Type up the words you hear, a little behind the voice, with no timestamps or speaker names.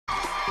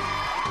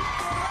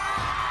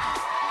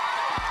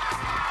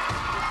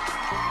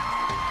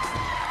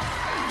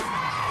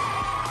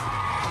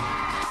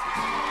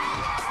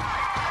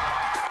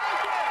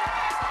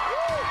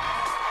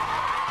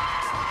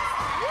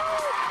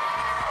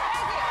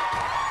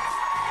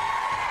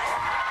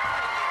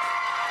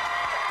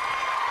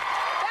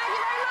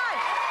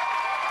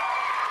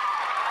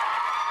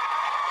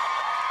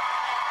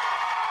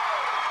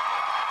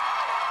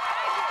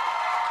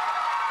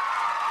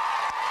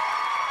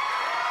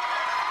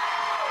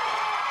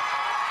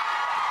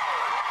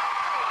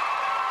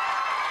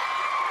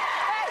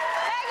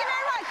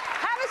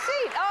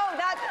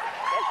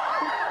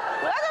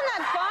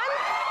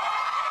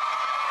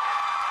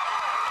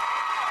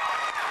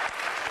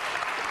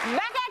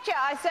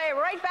Day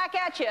right back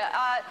at you.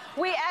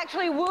 We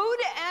actually wooed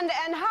and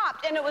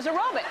hopped, and it was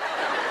aerobic.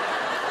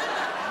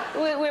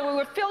 We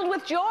were filled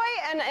with joy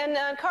and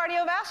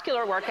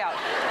cardiovascular workout.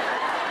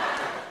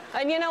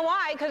 And you know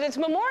why? Because it's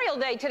Memorial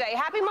Day today.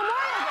 Happy Memorial Day.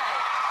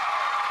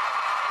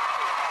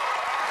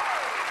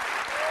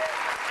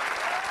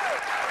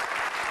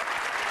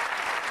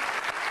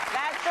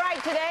 That's right.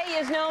 Today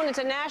is known as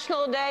a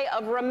National Day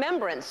of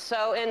Remembrance.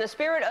 So in the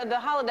spirit of the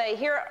holiday,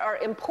 here are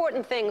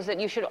important things that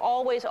you should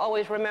always,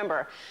 always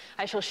remember.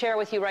 I shall share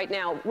with you right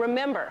now.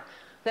 Remember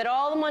that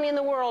all the money in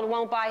the world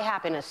won't buy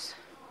happiness,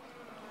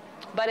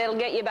 but it'll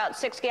get you about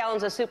 6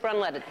 gallons of super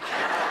unleaded.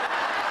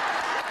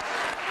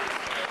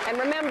 And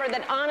remember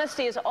that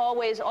honesty is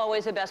always,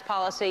 always the best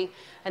policy.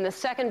 And the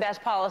second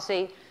best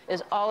policy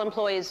is all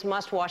employees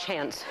must wash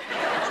hands.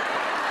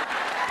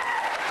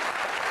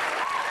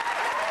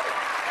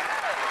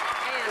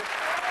 And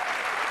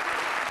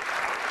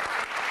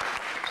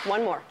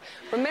one more.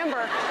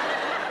 Remember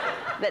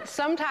that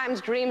sometimes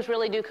dreams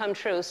really do come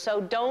true.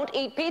 So don't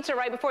eat pizza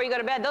right before you go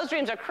to bed. Those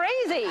dreams are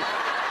crazy.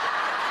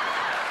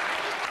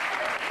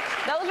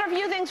 Those are a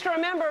few things to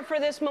remember for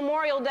this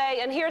Memorial Day,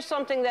 and here's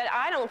something that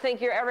I don't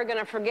think you're ever going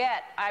to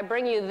forget. I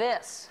bring you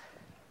this.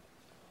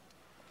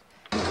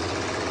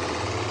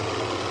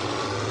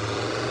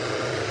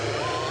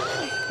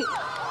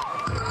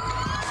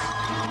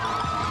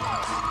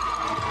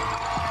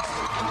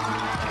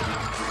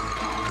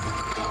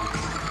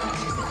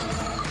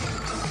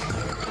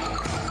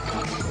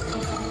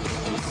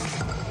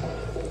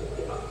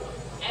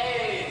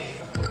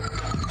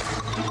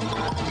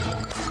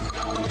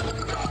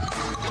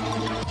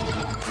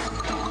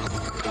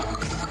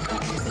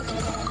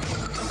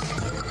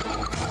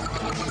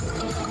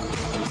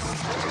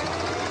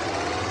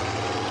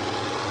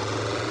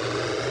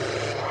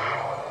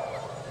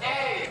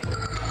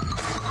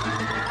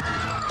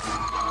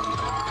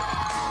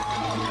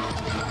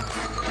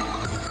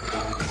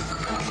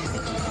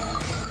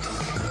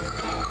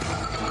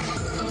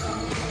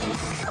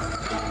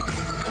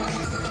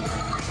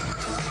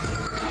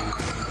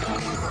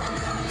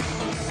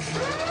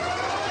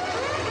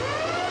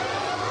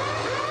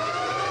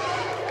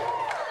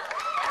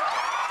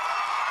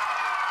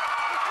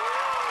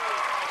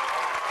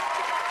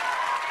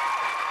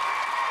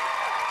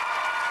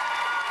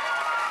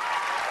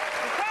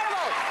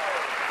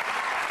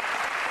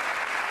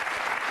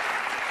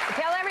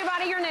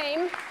 Your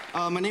name.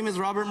 My name is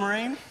Robert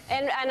Muraine.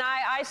 And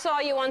I saw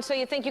you on So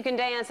You Think You Can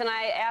Dance, and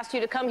I asked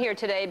you to come here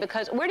today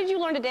because where did you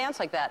learn to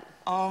dance like that?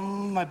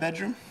 My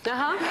bedroom.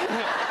 Uh-huh.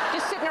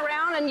 Just sitting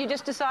around and you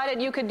just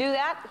decided you could do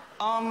that?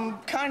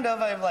 Kind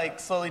of. I've like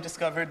slowly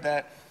discovered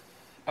that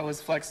I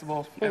was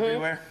flexible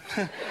everywhere.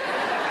 And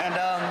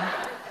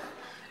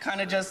kind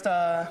of just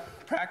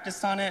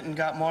practiced on it and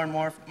got more and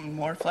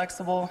more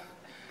flexible,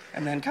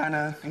 and then kind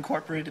of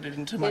incorporated it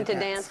into my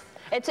dance.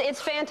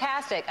 It's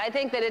fantastic. I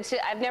think that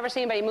I've never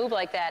seen anybody move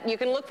like that. You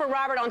can look for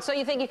Robert on So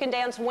You Think You Can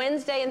Dance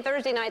Wednesday and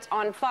Thursday nights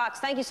on Fox.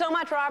 Thank you so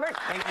much, Robert.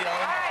 Thank you. All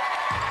right.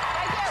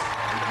 Thank you.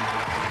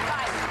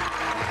 Bye.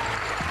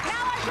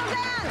 Now I shall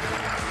dance.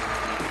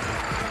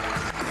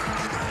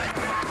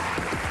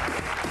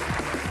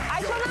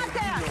 I shall not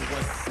dance.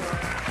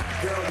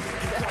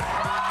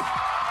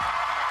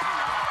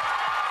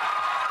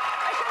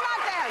 I shall not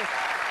dance.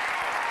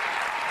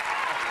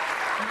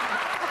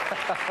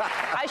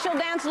 I shall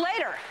dance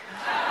later.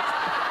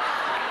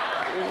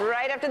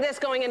 Right after this,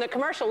 going into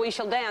commercial, we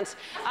shall dance.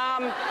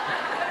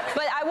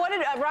 But I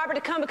wanted Robert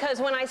to come because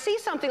when I see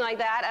something like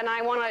that, and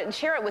I want to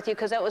share it with you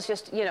because that was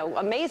just, you know,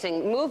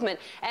 amazing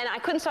movement. And I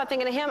couldn't stop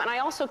thinking of him, and I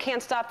also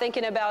can't stop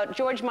thinking about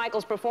George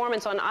Michael's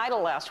performance on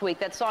Idol last week,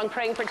 that song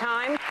Praying for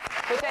Time,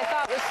 which I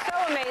thought was so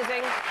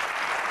amazing.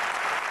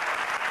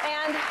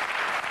 And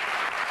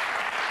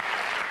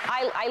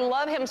I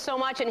love him so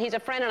much, and he's a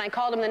friend, and I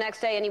called him the next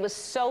day, and he was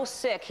so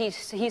sick. He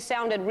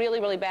sounded really,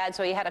 really bad,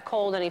 so he had a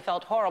cold, and he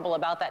felt horrible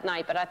about that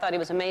night, but I thought he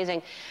was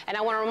amazing. And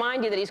I want to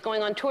remind you that he's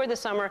going on tour this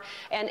summer,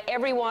 and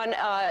everyone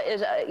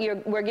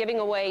we're giving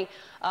away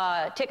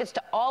tickets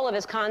to all of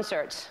his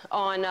concerts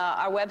on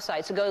our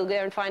website, so go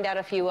there and find out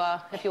if you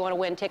want to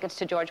win tickets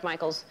to George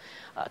Michael's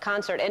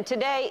concert. And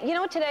today, you know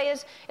what today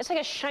is? It's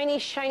like a shiny,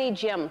 shiny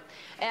gem,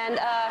 and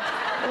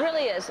it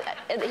really is.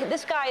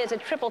 This guy is a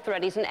triple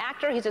threat. He's an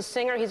actor, he's a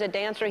singer, he's a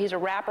dancer, he's a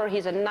rapper,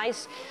 he's a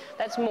nice,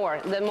 that's more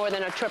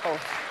than a triple.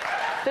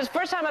 This is the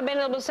first time I've been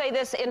able to say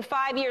this in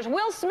 5 years.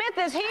 Will Smith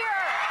is here!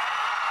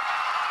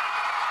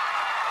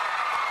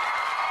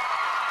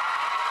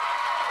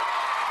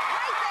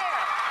 Right there!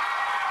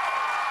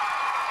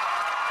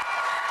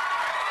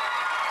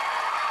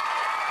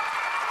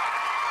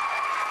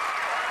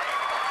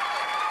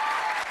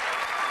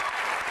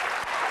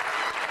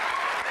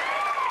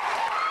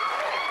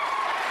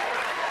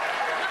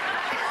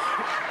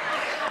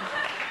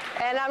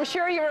 And I'm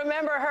sure you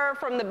remember her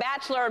from The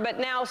Bachelor, but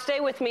now stay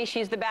with me,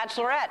 she's the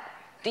Bachelorette.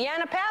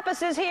 Deanna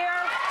Pappas is here.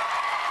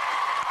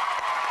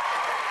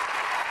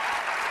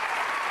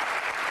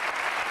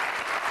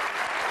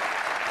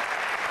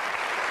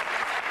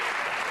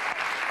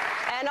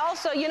 And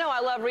also, you know I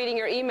love reading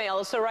your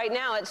emails, so right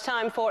now it's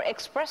time for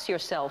Express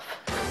Yourself.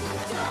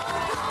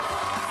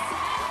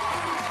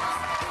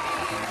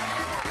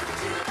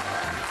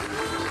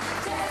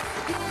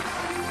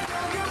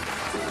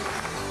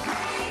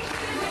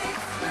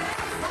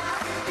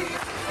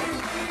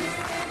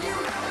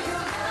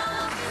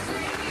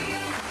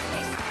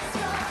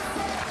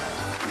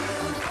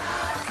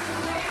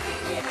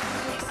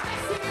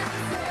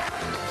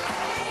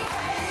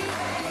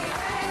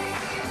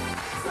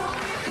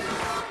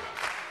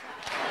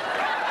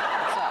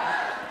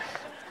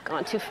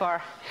 Gone too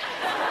far.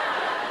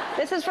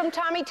 This is from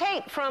Tommy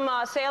Tate from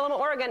Salem,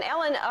 Oregon.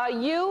 Ellen,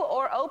 you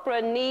or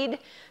Oprah need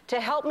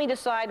to help me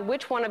decide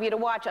which one of you to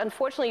watch.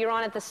 Unfortunately, you're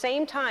on at the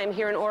same time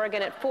here in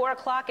Oregon at 4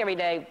 o'clock every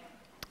day.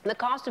 The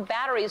cost of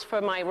batteries for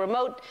my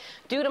remote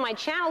due to my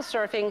channel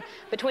surfing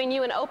between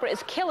you and Oprah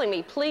is killing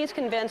me. Please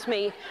convince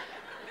me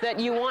that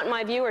you want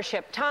my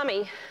viewership.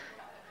 Tommy,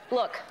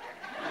 look.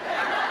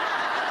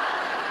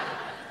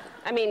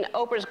 I mean,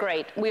 Oprah's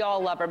great. We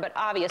all love her, but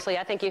obviously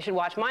I think you should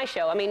watch my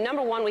show. I mean,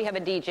 number one, we have a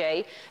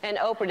DJ, and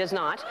Oprah does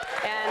not.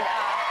 And,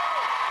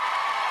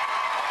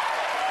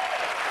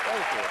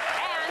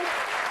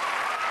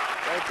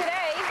 and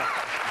today,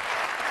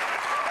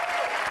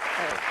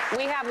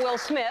 we have Will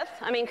Smith.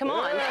 I mean, come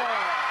on.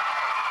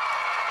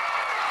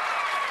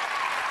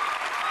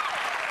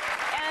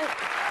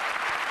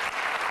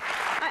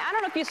 I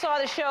don't know if you saw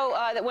the show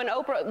that when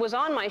Oprah was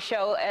on my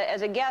show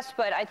as a guest,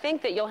 but I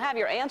think that you'll have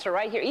your answer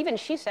right here. Even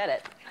she said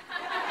it.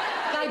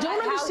 I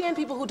don't understand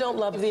people who don't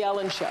love The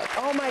Ellen Show.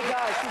 Oh my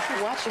gosh, you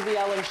should watch The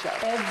Ellen Show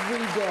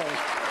every day.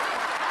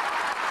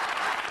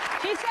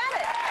 She said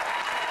it.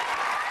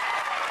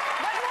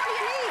 What more do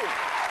you need?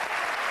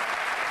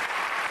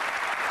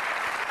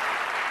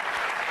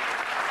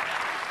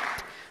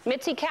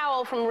 Mitzi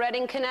Cowell from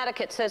Redding,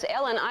 Connecticut says,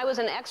 Ellen, I was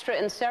an extra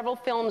in several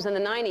films in the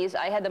 90s.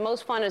 I had the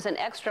most fun as an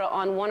extra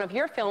on one of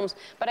your films,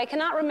 but I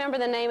cannot remember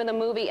the name of the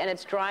movie, and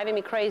it's driving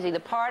me crazy. The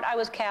part I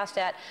was cast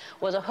at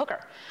was a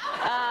hooker.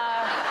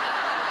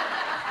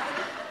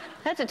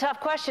 That's a tough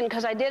question,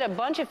 because I did a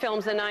bunch of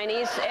films in the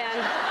 90s,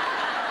 and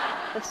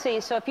let's see.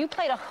 So if you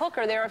played a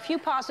hooker, there are a few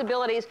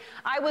possibilities.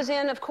 I was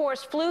in, of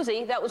course,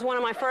 Floozy. That was one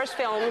of my first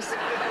films,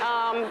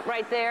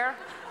 right there.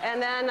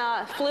 And then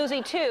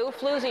Floozy 2,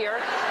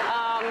 Floozier.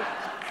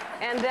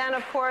 And then,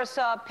 of course,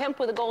 Pimp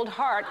with a Gold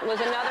Heart was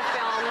another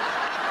film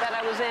that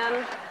I was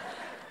in.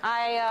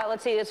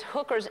 Let's see, it's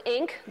Hookers,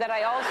 Inc. that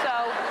I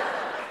also...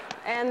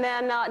 And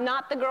then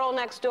Not the Girl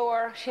Next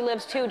Door. She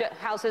lives 2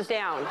 houses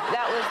down.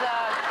 That was...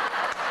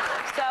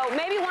 So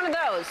maybe one of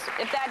those,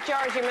 if that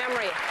jars your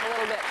memory a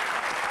little bit.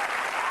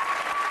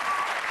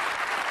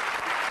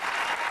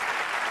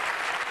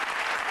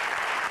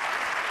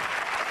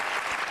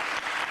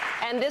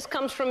 And this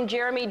comes from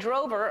Jeremy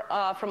Drover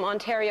from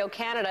Ontario,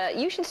 Canada.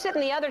 You should sit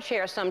in the other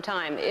chair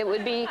sometime. It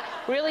would be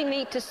really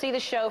neat to see the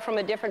show from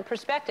a different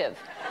perspective.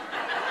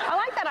 I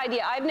like that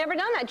idea. I've never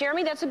done that,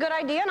 Jeremy. That's a good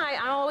idea, and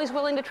I'm always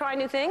willing to try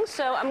new things,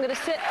 so I'm going to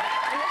sit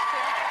in this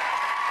chair.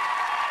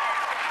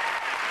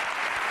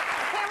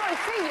 I can't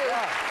really see you.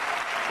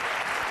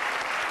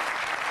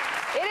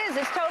 It is.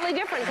 It's totally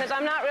different, because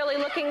I'm not really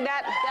looking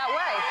that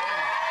way.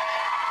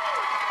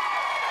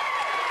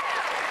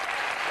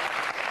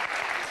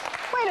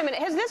 Wait a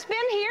minute, has this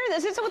been here?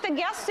 Is this what the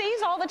guest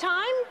sees all the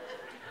time?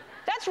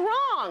 That's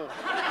wrong.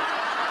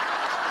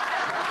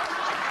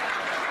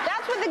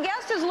 That's what the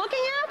guest is looking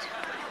at?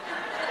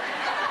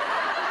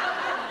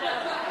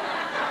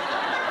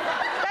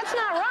 That's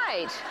not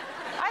right.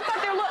 I thought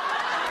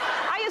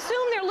I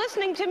assume they're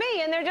listening to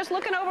me and they're just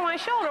looking over my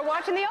shoulder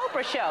watching the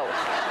Oprah show.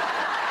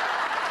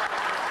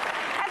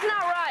 That's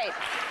not right.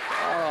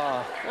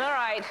 All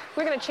right,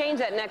 we're going to change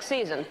that next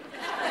season.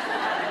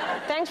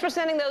 Thanks for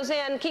sending those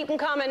in. Keep them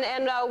coming.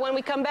 And when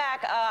we come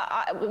back,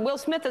 Will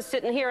Smith is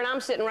sitting here and I'm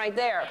sitting right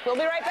there. We'll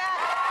be right back.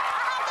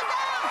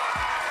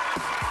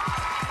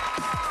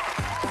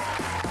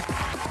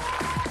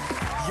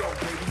 Yo,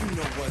 baby, you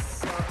know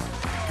what's up.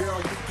 Girl,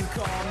 you can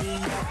call me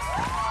up.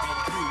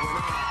 And you and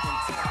I can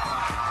talk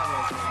for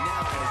hours and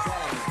hours at a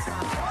time.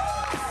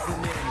 It's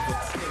an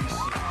invitation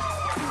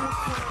to a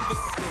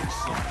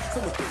conversation. So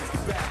when things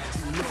get back,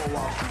 you know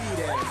I'll be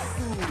there to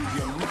soothe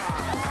your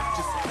mind.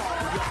 Just call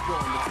me up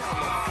on the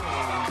telephone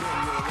when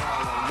you're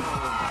all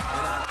alone.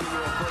 And I'll give you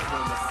a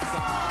verbal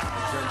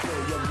massage until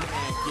your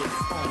man gets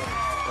home.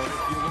 Or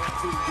if you want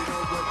to, you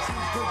know what you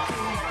could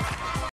do.